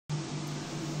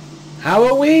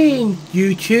Halloween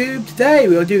YouTube. Today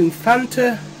we are doing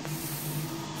Fanta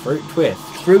Fruit twist.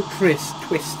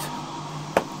 Twist.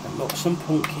 And got some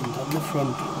pumpkins on the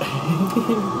front.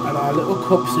 And our little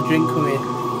cups to drink them in.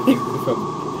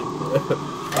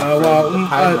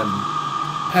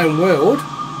 Pound World.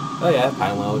 Oh yeah,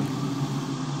 Pound World.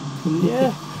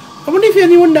 Yeah. I wonder if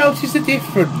anyone noticed the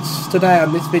difference today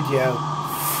on this video.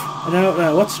 I don't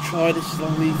know. Let's try this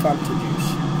lovely Fanta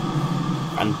juice.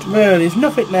 Fanta. Well, there's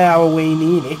nothing now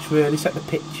Halloweeny in it, really. Set the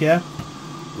picture,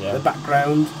 Yeah. the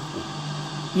background.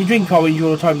 You drink orange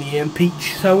all the time of the year and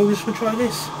peach, so we're just going to try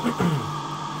this.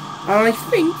 And I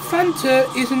think Fanta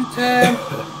isn't...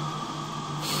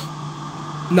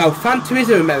 no, Fanta is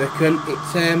American.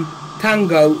 It's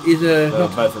Tango is a... They're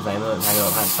both the same.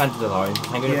 Fanta's orange.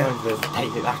 Tango Yeah. orange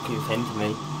tastes exactly the same to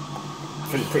me.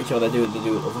 I'm pretty sure they do other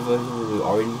versions, they do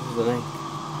orange, don't they?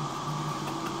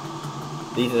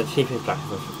 These are the cheapest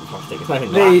plastic. It's not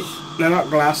even glass. They're not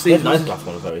glass. There's These nice glass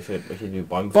ones though. We should do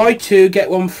buy them. buy two, get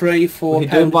one free for we £1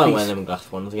 could do buy piece. one of them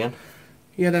glass ones again.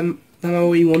 Yeah, them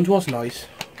Halloween ones was nice.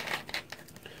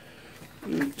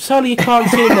 Sorry, you can't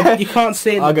see the you can't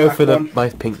see the I'll go black for the one.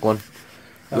 nice pink one.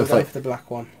 I'll go for the black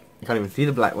one. You can't even see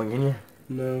the black one, can you?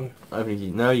 No. I don't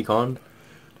think no, you can't.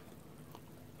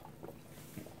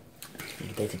 You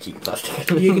can taste the cheap plastic.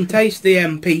 You can taste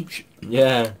the peach.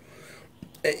 Yeah.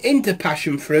 Into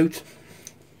passion fruit.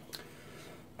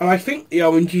 And I think the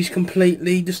orange is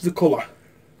completely just the colour.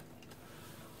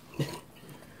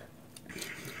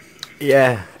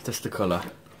 Yeah, just the colour.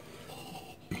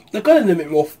 They've got a bit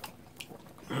more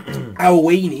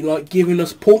Halloweeny, like giving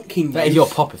us pumpkin. That is your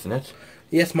pop, isn't it?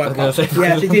 Yes, my I was pop. gonna say,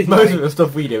 Yes, it is most mine. of the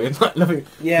stuff we do, it's like nothing.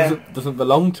 Yeah. Doesn't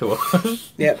belong to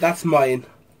us. Yeah, that's mine.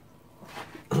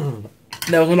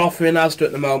 There was an offer in Asda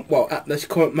at the moment. Well, at this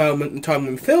current moment in time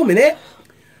when we're filming it,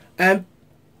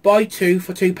 buy two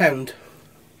for £2.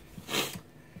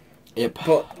 Yep.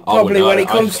 But probably when it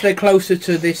comes to closer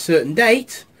to this certain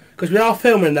date, because we are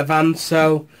filming in advance,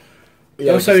 so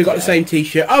Yeah, also we've got the same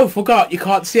T-shirt. Oh, forgot you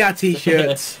can't see our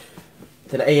T-shirts.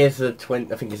 Today is the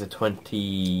 20. I think it's the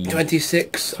 26th,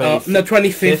 25th no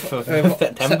 25th of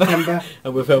September.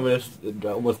 And we're filming this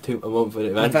almost a month in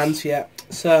advance. Advance, yeah.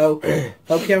 So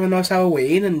hope you have a nice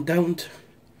Halloween and don't.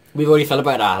 We've already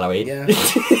celebrated our Halloween. Yeah.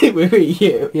 We're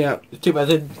here. Yeah. It's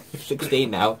 2016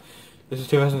 now. This is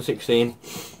 2016.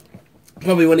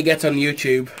 Probably when it gets on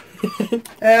YouTube.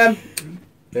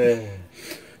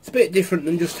 It's a bit different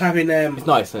than just having It's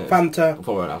nice, isn't it? Fanta. I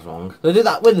probably that's wrong. They do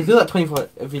that. Well, they do that 24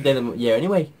 every day of the year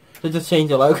anyway. They just change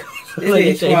the logo.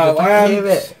 Is it? Well,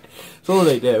 That's all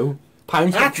they do.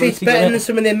 Pound actually, it's better than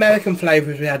some of the American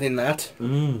flavours we had in that.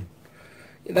 Mm.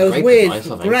 Those Grape weird was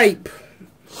nice, I think. grape.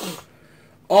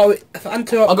 Oh,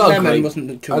 Fanta I got a lemon grape.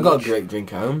 wasn't too I got much. a grape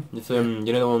drink home. It's you know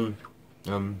the one,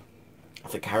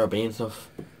 it's the Caribbean stuff.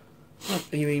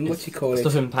 You mean what's he call it?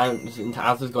 Stuff in pounds.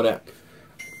 Asda's got it.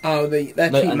 Oh,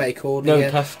 their cheap make order. No, Yeah.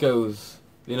 Tesco's.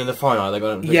 You know the foreign aisle, they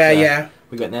got it. Yeah, yeah.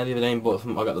 We got there the other day and bought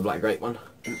some. I got the black grape one.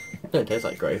 Don't taste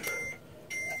like grape.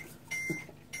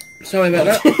 Sorry about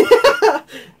that.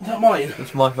 Is that mine?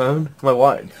 It's my phone. My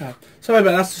watch. Oh. Sorry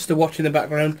about that. That's just a watch in the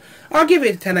background. I'll give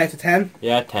it a 10 out of 10.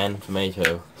 Yeah, 10 for me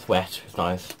too. Sweat. It's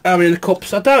nice. I mean, the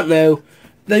cups. I don't know.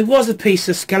 There was a piece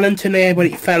of skeleton here, but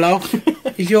it fell off.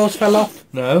 Is yours fell off?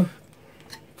 No.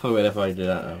 Probably if I do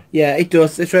that though. Yeah, it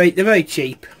does. They're very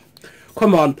cheap.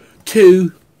 Come on,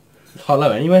 two. It's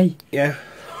hollow anyway. Yeah.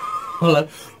 Hollow.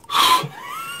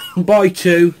 Buy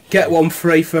two, get one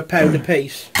free for £1 a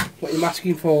piece. What are you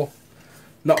asking for?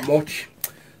 Not much.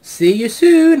 See you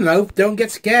soon. Hope don't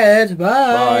get scared. Bye.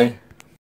 Bye.